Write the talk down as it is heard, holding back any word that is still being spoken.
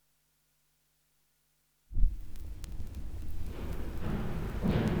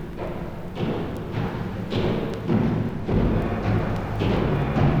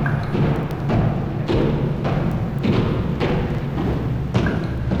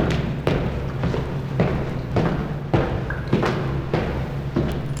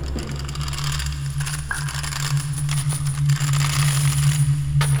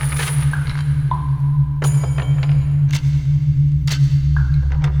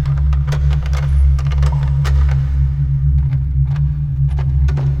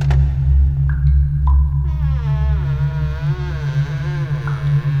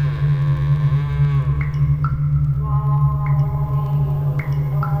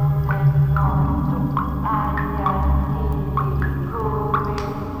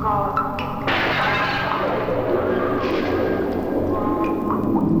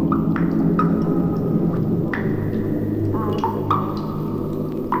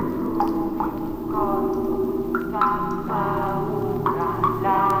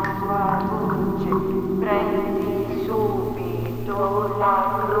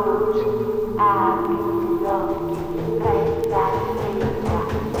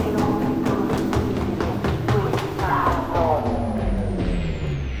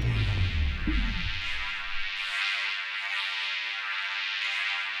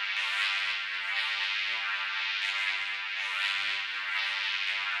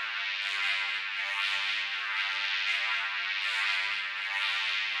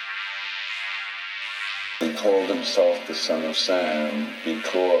He called himself the Son of Sam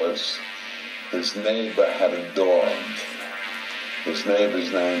because his neighbor had a dog. His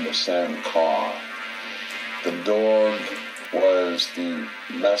neighbor's name was Sam Carr. The dog was the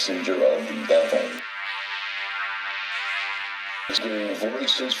messenger of the devil. Hearing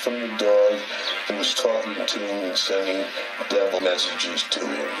voices from the dog and was talking to him and sending devil messages to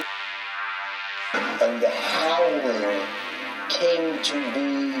him. And the howling came to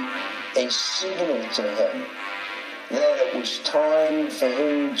be a signal to him that it was time for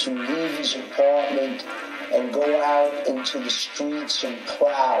him to leave his apartment and go out into the streets and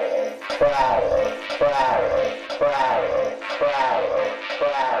prowl.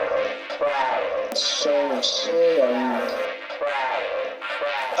 So Sam,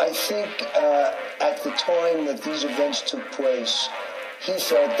 I think at the time that these events took place, he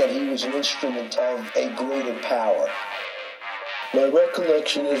felt that he was an instrument of a greater power. My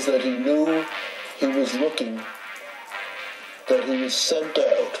recollection is that he knew he was looking, that he was sent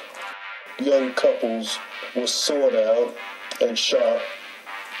out. Young couples were sought out and shot.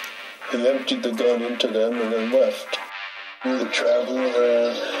 He emptied the gun into them and then left. We were traveling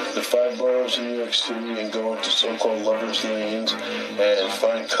around the 5 boroughs in New York City and go into so-called lovers' lanes and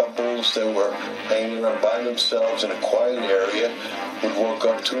find couples that were hanging around by themselves in a quiet area. We'd walk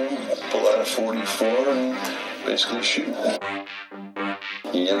up to them, pull out a .44 and basically shoot.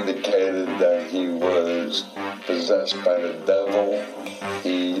 He indicated that he was possessed by the devil.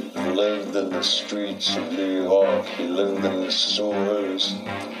 He lived in the streets of New York. He lived in the sewers.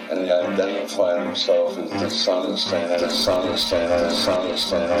 And he identified himself as the Son of Sam, the Son of Sam, the Son of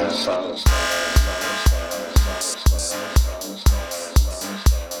Sam, the Son of Sam.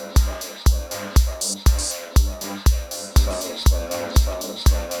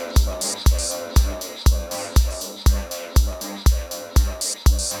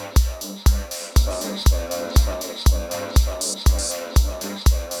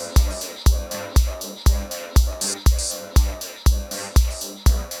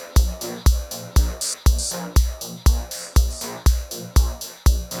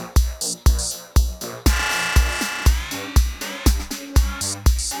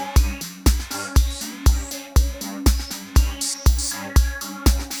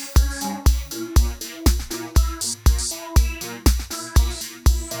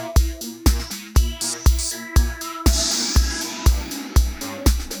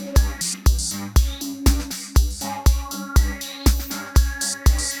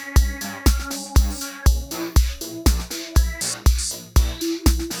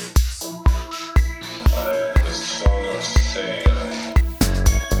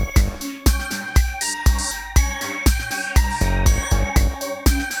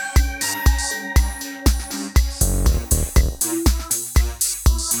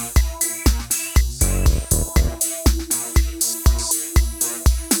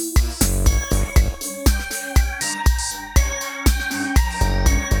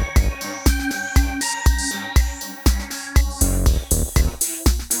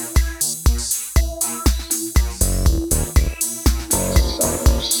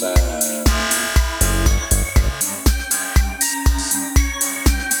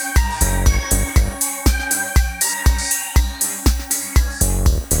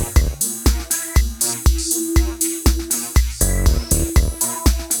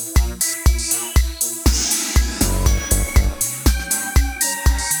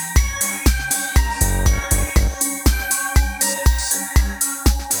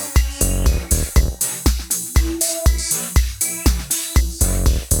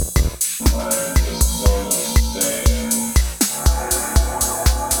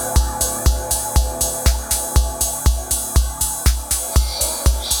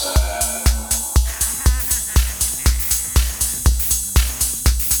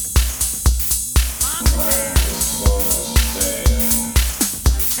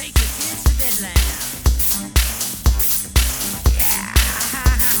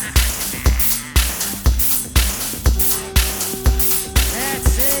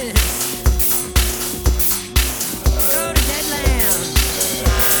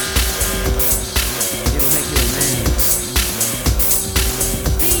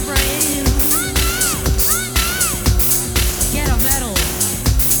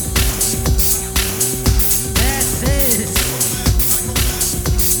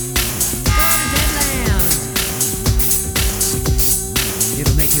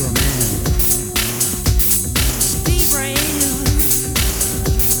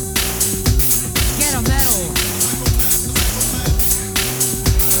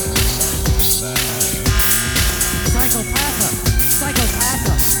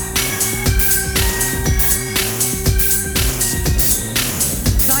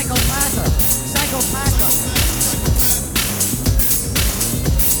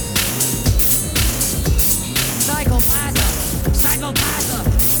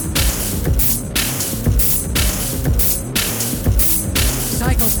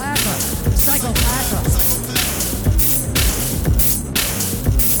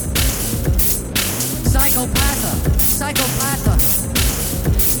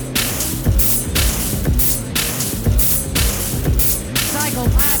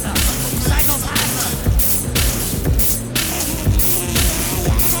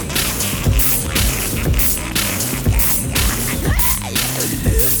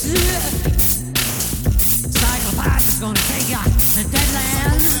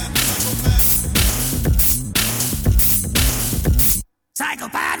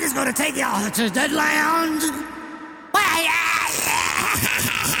 Psychopath is gonna take y'all to Deadland.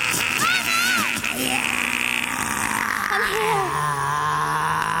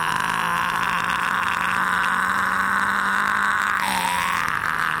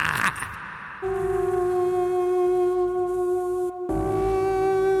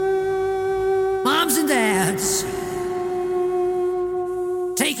 Moms and dads,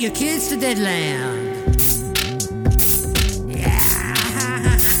 take your kids to Deadland.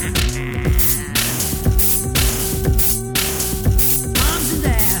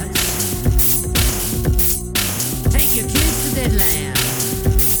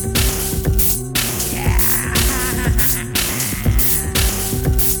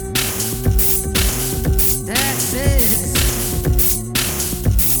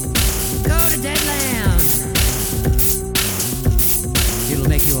 It'll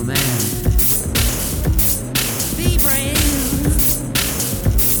make you a man.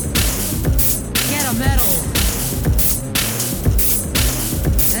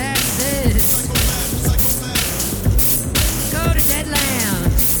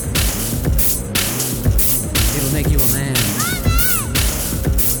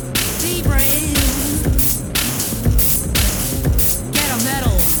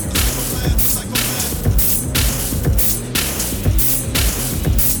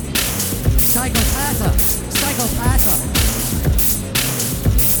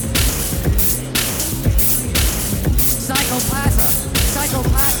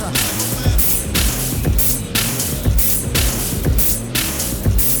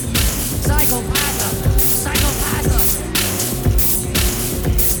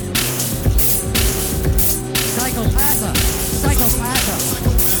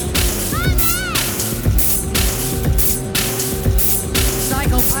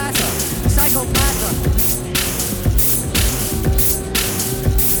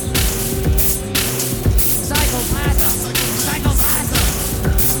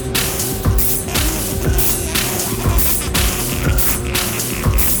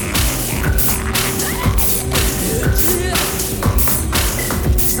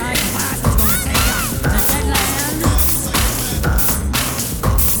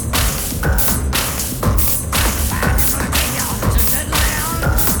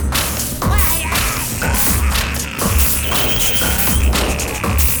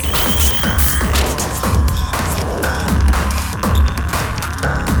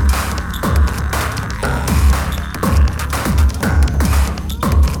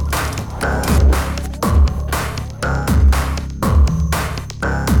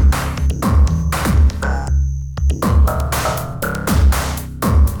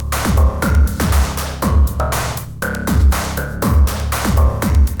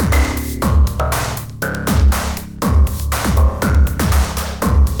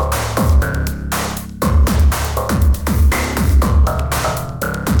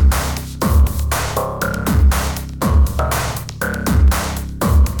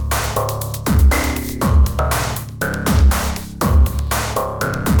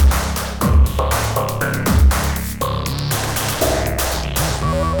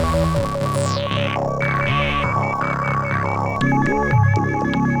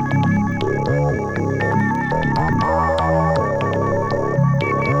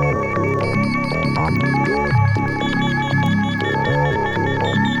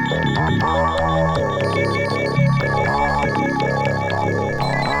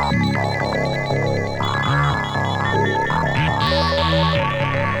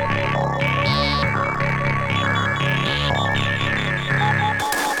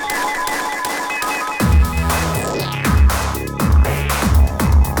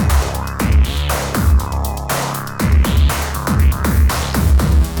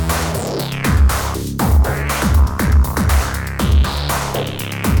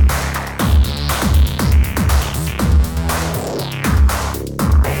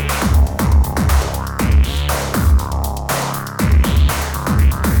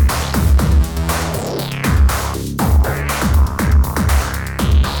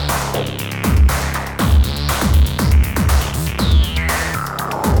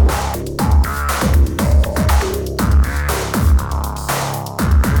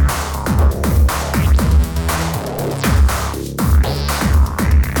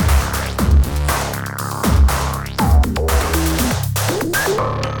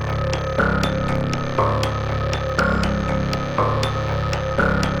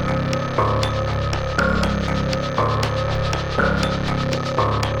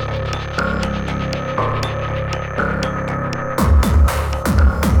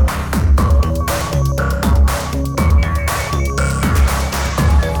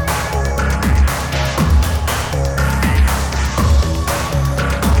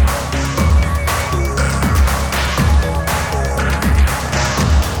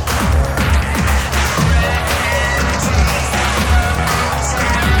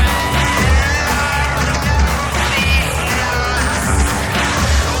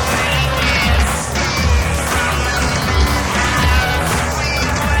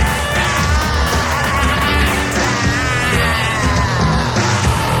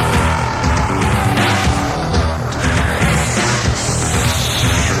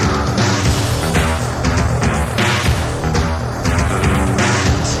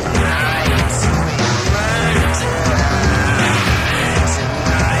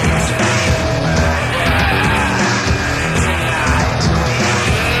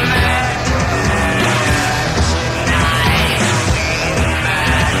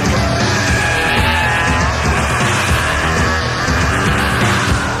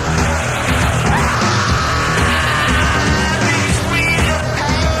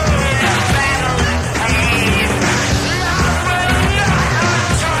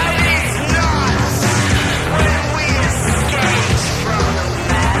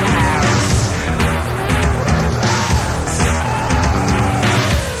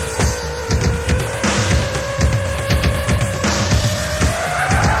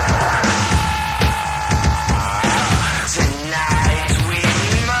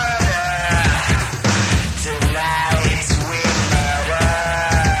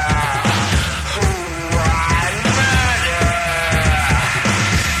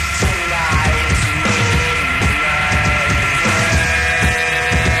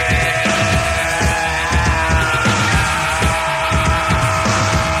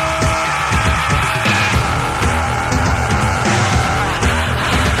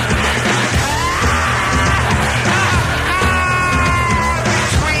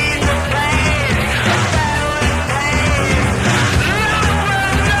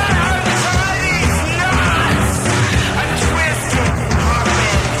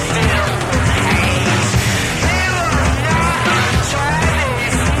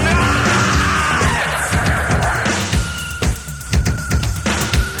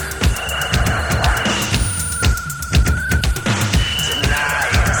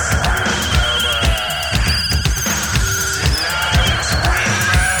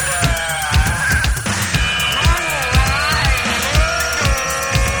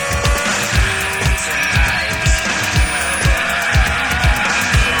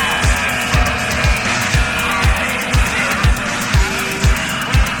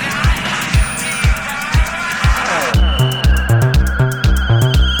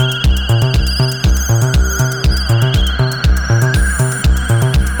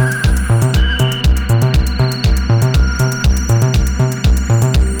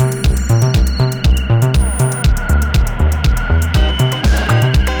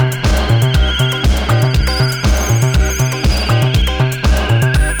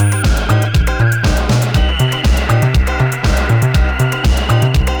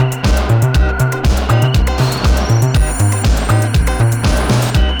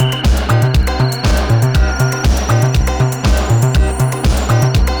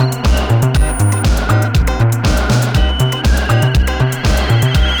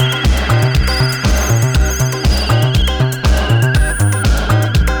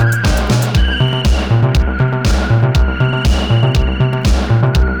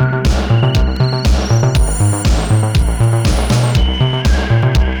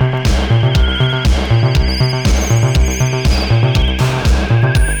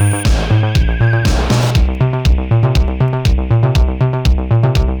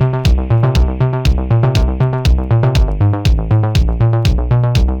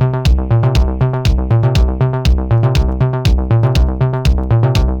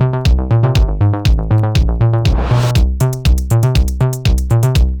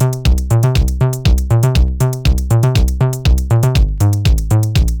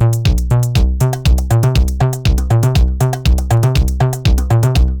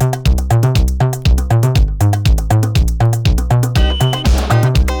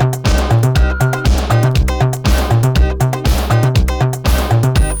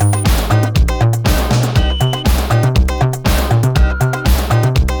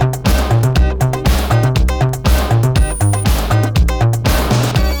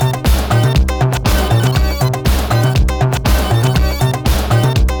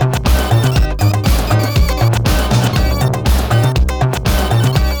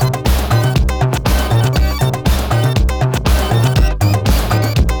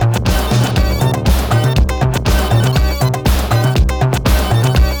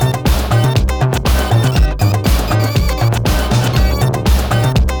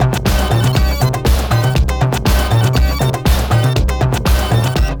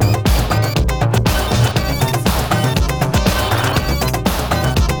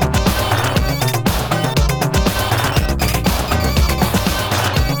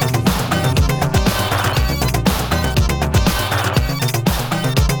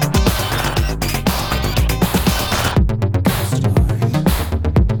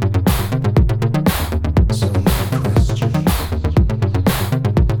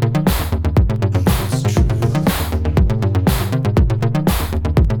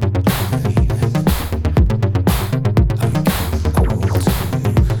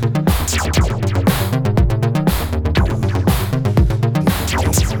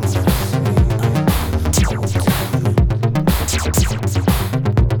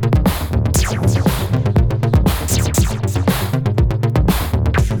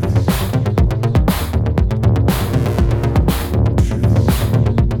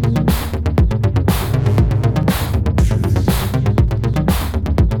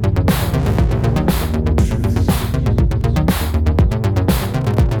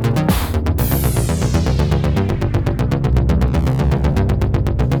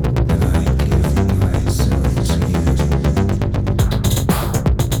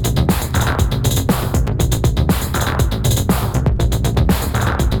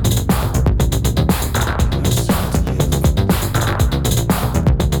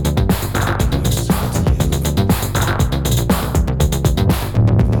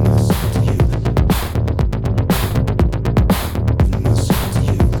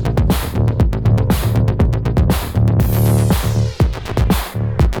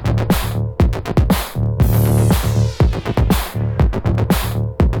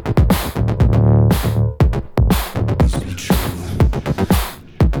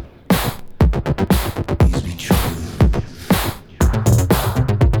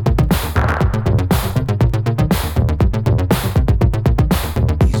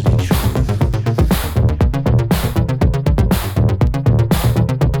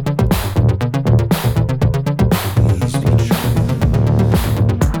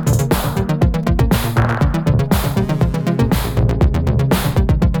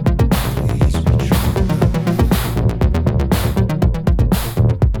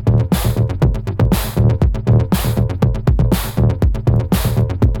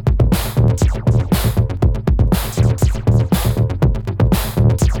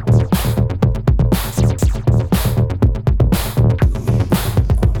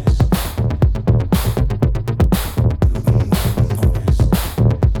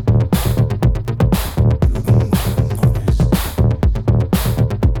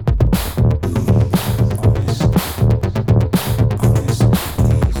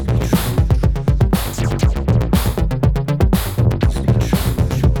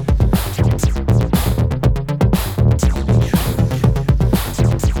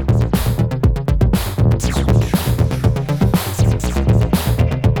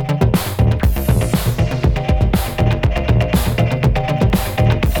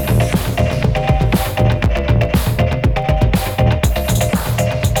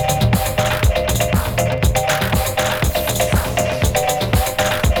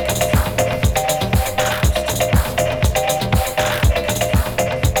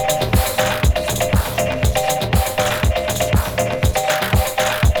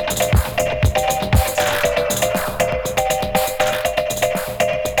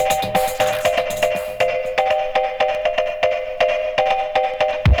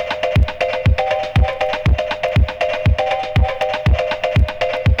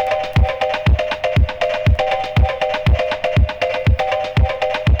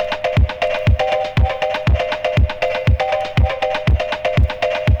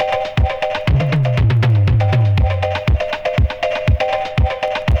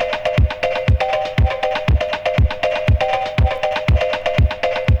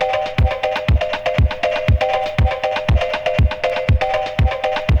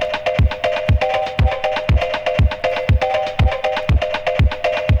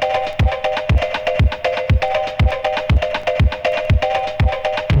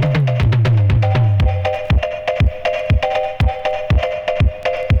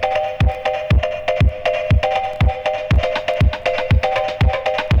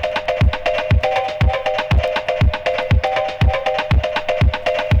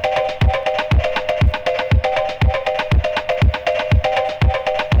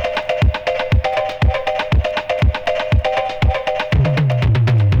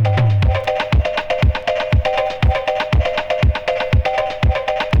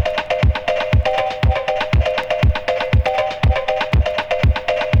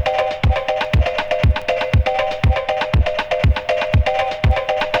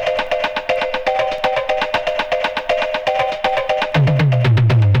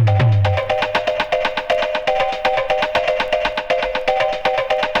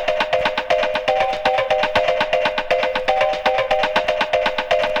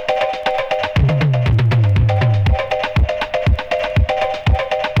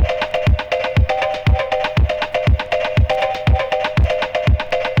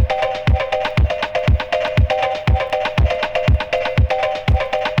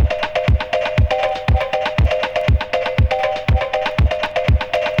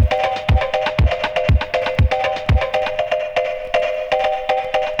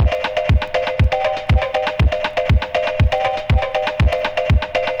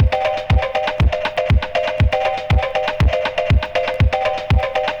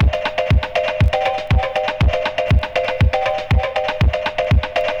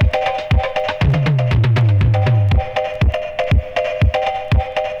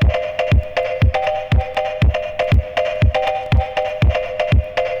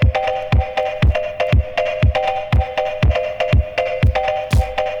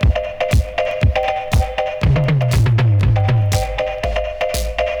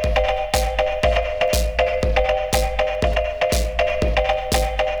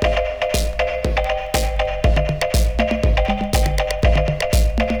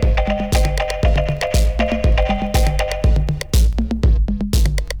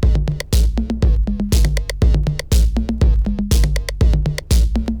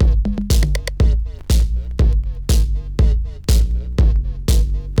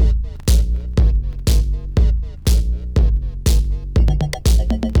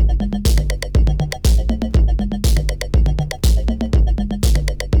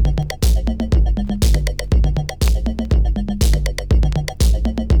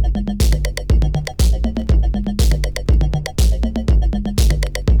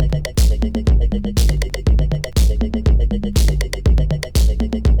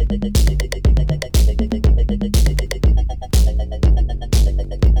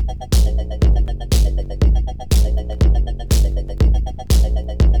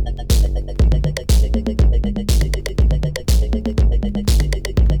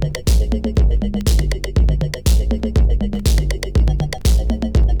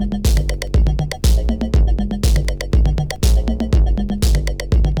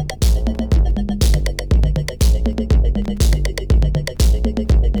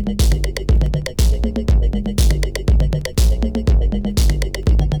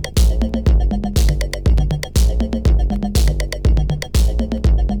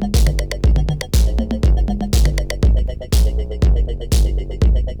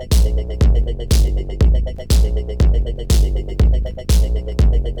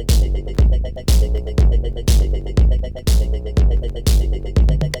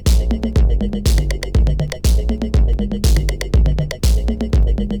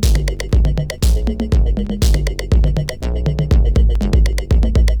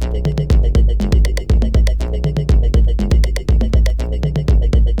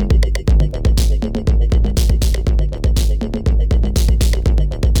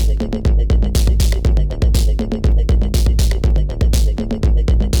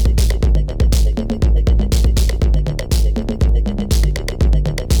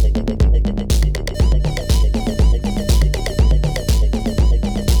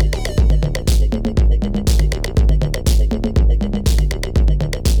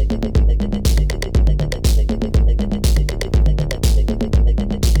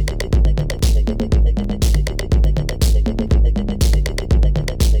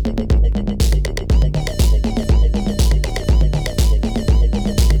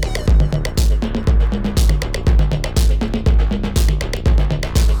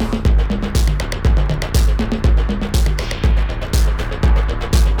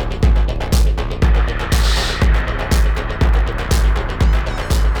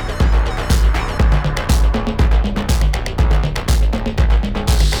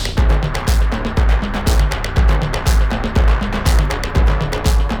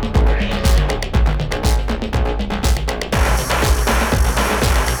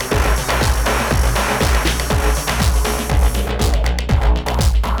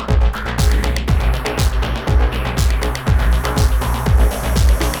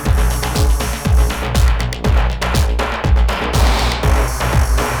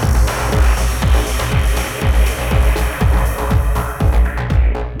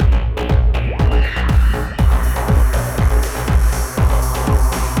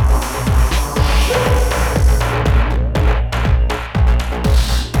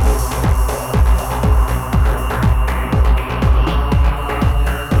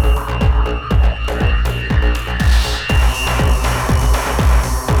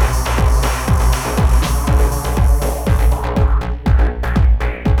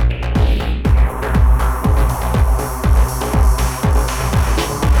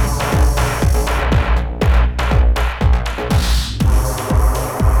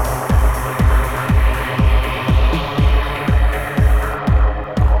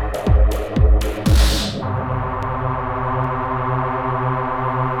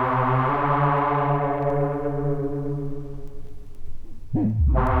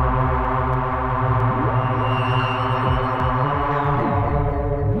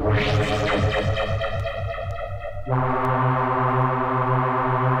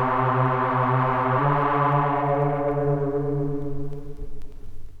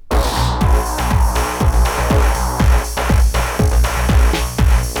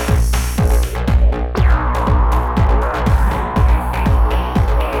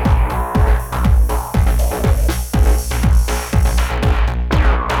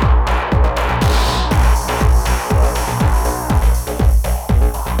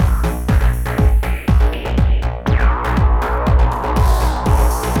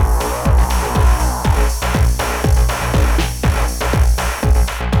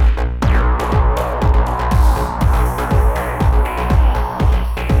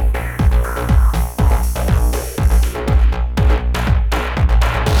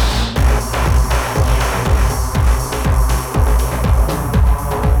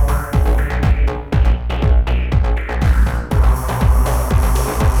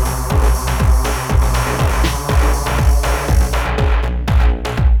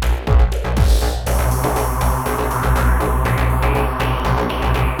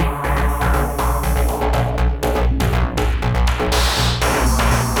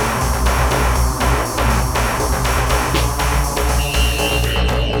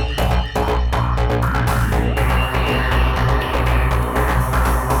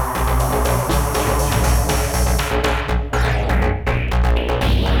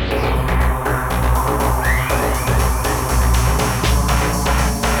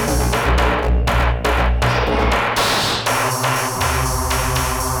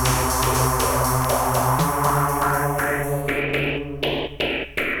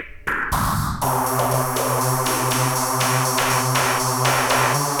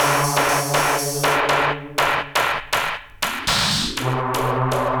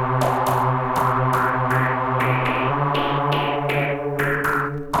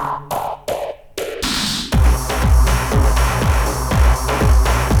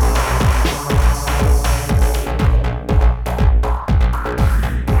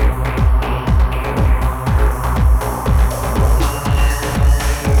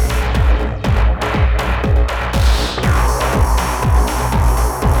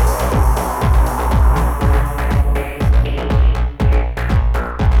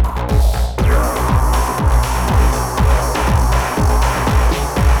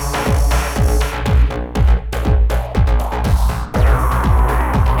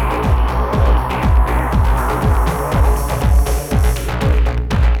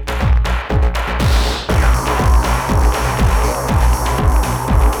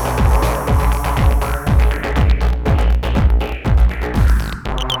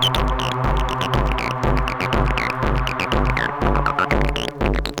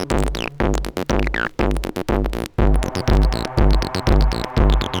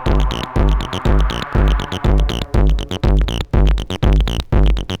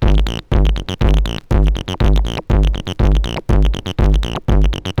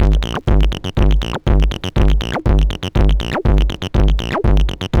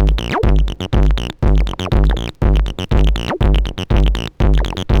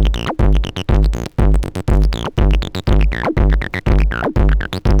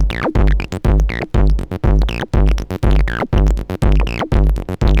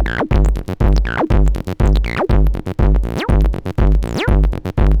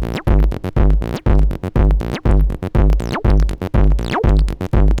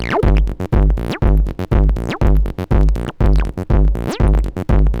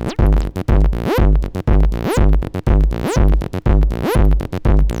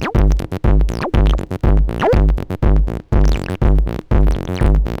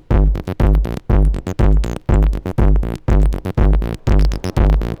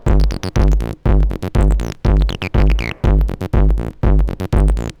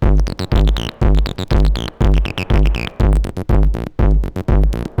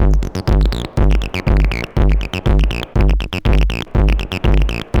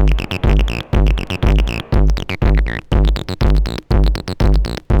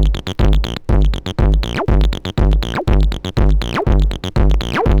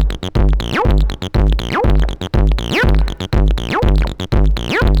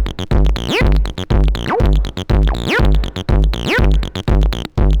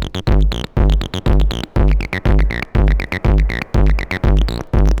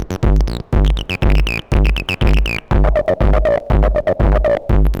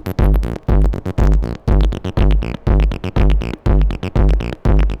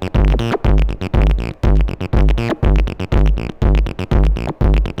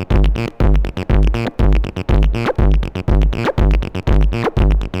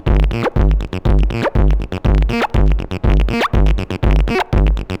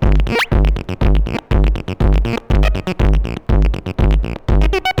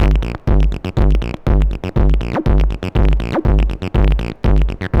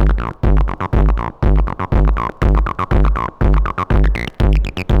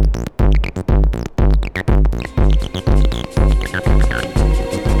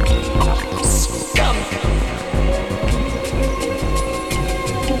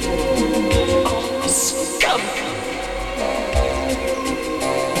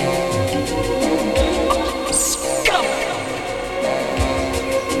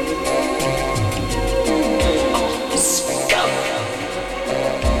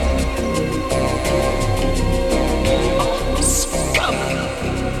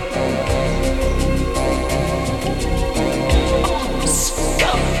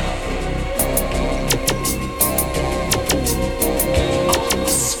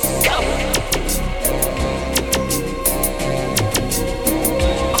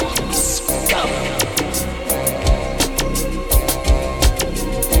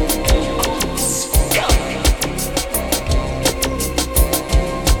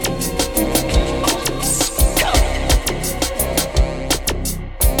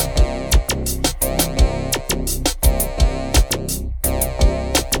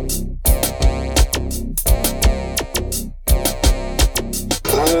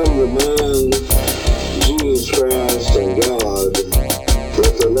 the man, Jesus Christ and God,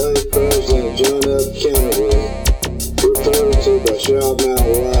 that the late President John F. Kennedy referred to by shouting out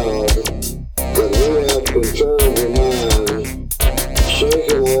loud that we have control of the mind,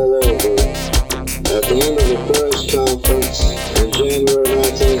 shaking all over, at the end of a press conference in January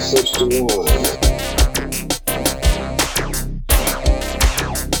 1961.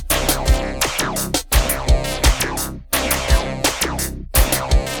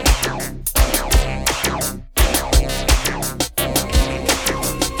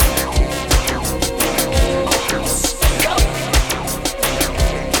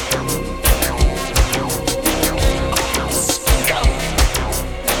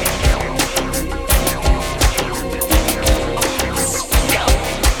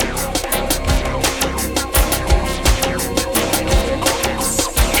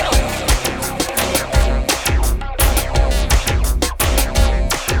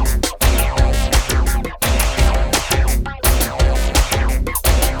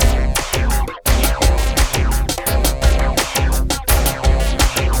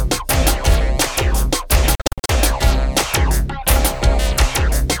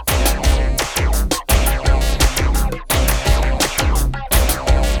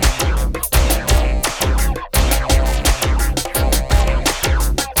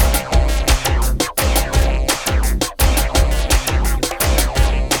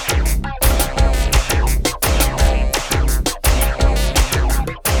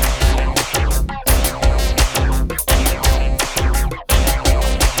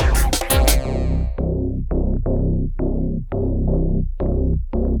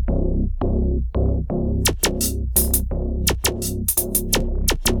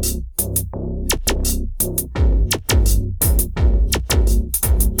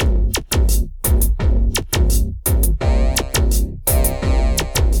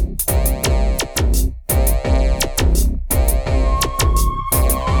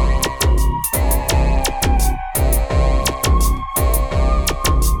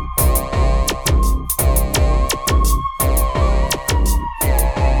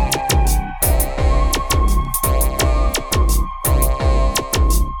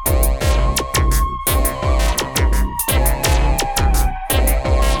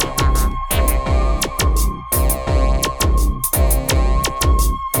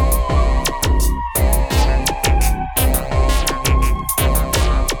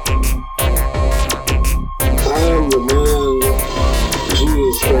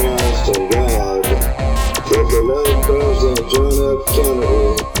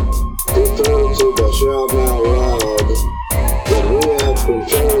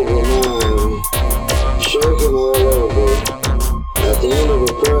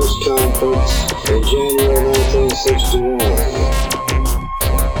 In January 1961.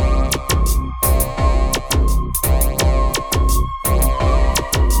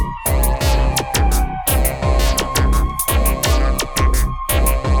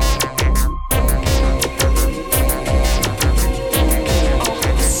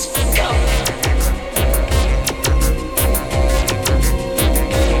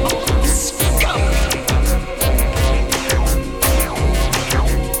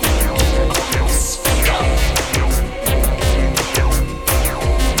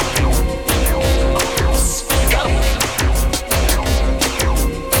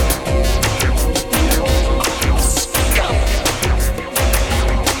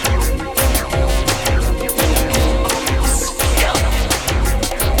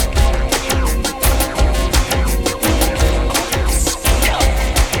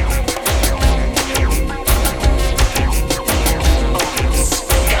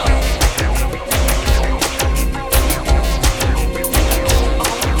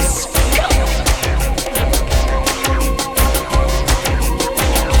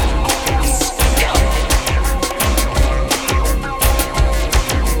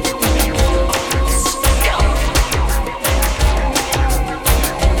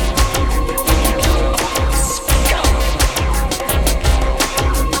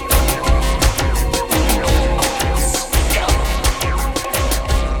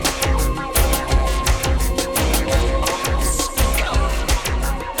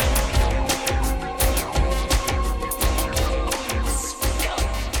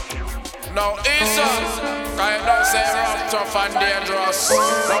 Now, Isa, I don't say I'm tough and dangerous.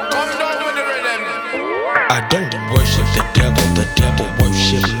 Now, come down with the rhythm. I don't worship the devil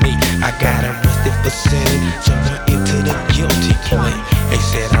worship me. I got arrested for sinning, so went into the guilty plea. They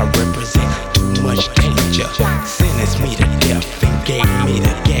said I represent too much danger, sentenced me to death and gave me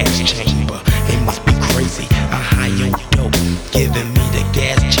the gas chamber. It must be crazy, a high on dope, giving me the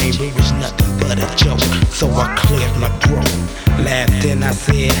gas chamber. a joke, so I cleared my throat. Laughed and I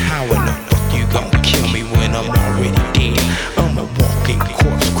said, how in the fuck you gon' kill me when I'm already dead? I'm a walking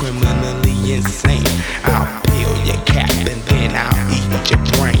corpse, criminally insane. I'll peel your cap and then I'll eat your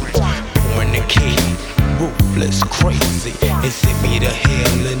brains. Born a kid, ruthless, crazy. It sent me to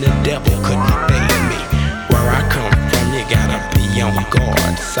hell and the devil couldn't fail me. Where I come from, you gotta be on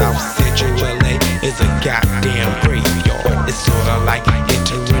guard. South Central LA is a goddamn graveyard. It's sorta like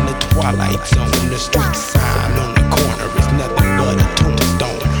entering the twilight zone. The street sign on the corner is nothing but a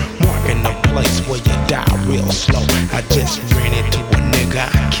tombstone, marking the place where you die real slow. I just ran into a nigga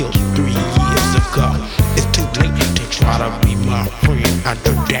I killed 3 years ago. It's too late to try to be my friend. I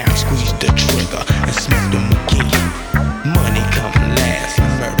drew down, squeezed the trigger, and smoked him again. Money come last,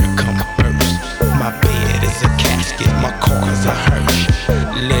 murder come first. My bed is a casket, my car's a hearse.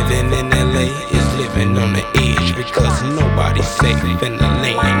 Living in LA is living on the edge, because nobody's safe in the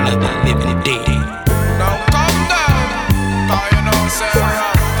land of the living dead. Now come down, cause you know say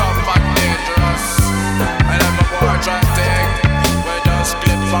rough, tough and dangerous. And I'm a boy try take, we just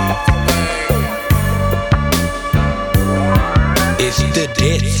split far away. It's the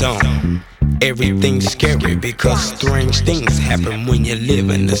dead zone. Everything's scary because strange things happen when you live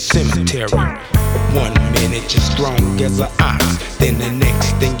in the cemetery. 1 minute you're strong as an ox, then the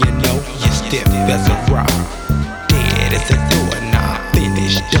next thing you know you're stiff as a rock. Dead as a doorknob,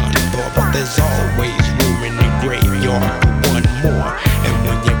 finished, done for, but there's always room in the graveyard for one more. And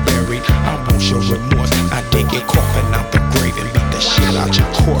when you're buried, I won't show remorse. I dig your coffin out the grave and beat the shit out your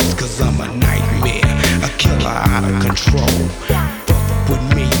corpse, cause I'm a nightmare, a killer out of control. With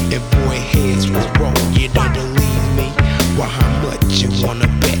me and boy heads will roll. You don't believe me? Well, how much you wanna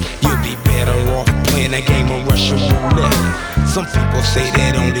bet? You'll be better off playing a game of Russian roulette. Some people say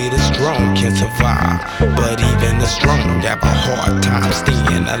that only the strong can survive, but even the strong have a hard time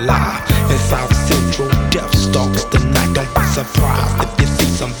staying alive. In South Central, death stalks the night. Don't be surprised if you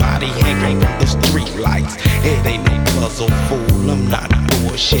see somebody hanging on the street lights. It ain't no puzzle, fool, I'm not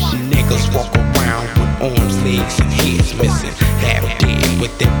bullshit. Niggas walk around with arms, legs, and heads missing, half dead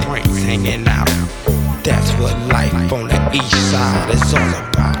with their brains hanging out. That's what life on the east side is all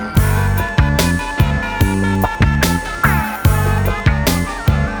about.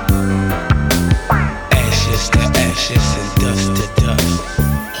 Ashes to ashes and dust to dust.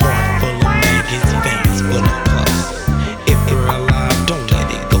 Heart full of maggots, veins full of pus. If you're alive, don't let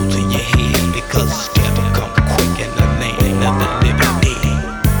it go to your head, because it's never come quick in the land of the living dead.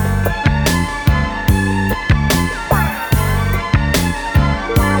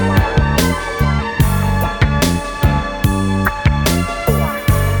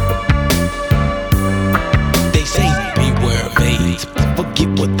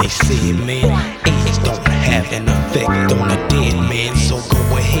 Forget what they said, man. AIDS don't have an effect on a dead man, so go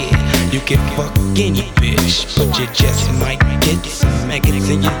ahead. You can fuck any bitch, but you just might get some maggots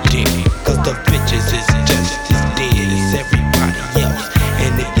in your dick, cause the bitches is just as dead as everybody else.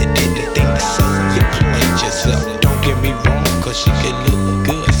 And if you didn't think so, you played yourself. Don't get me wrong, cause she could look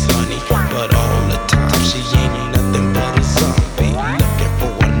good, sonny, but all the time she ain't nothing but a zombie, looking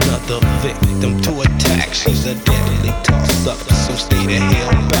for another victim to attack. She's a deadly toss-up, so stay the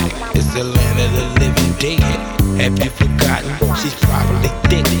hell back. It's the land of the living dead. Have you forgotten? She's probably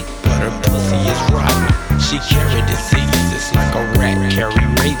dead, but her pussy is rotten. She carry diseases like a rat carry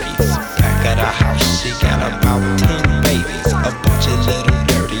rabies. Back at her house, she got about 10 babies. A bunch of little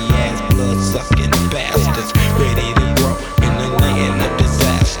dirty ass blood-sucking bastards, ready to grow in the land of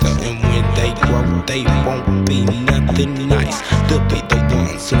disaster. And when they grow, they won't be nothing nice. They'll be the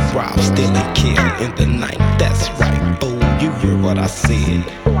ones who rob, steal, and kill in the night. That's right, fool, you hear what I said.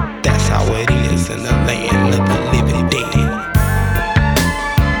 That's how it is in the land of the living dead.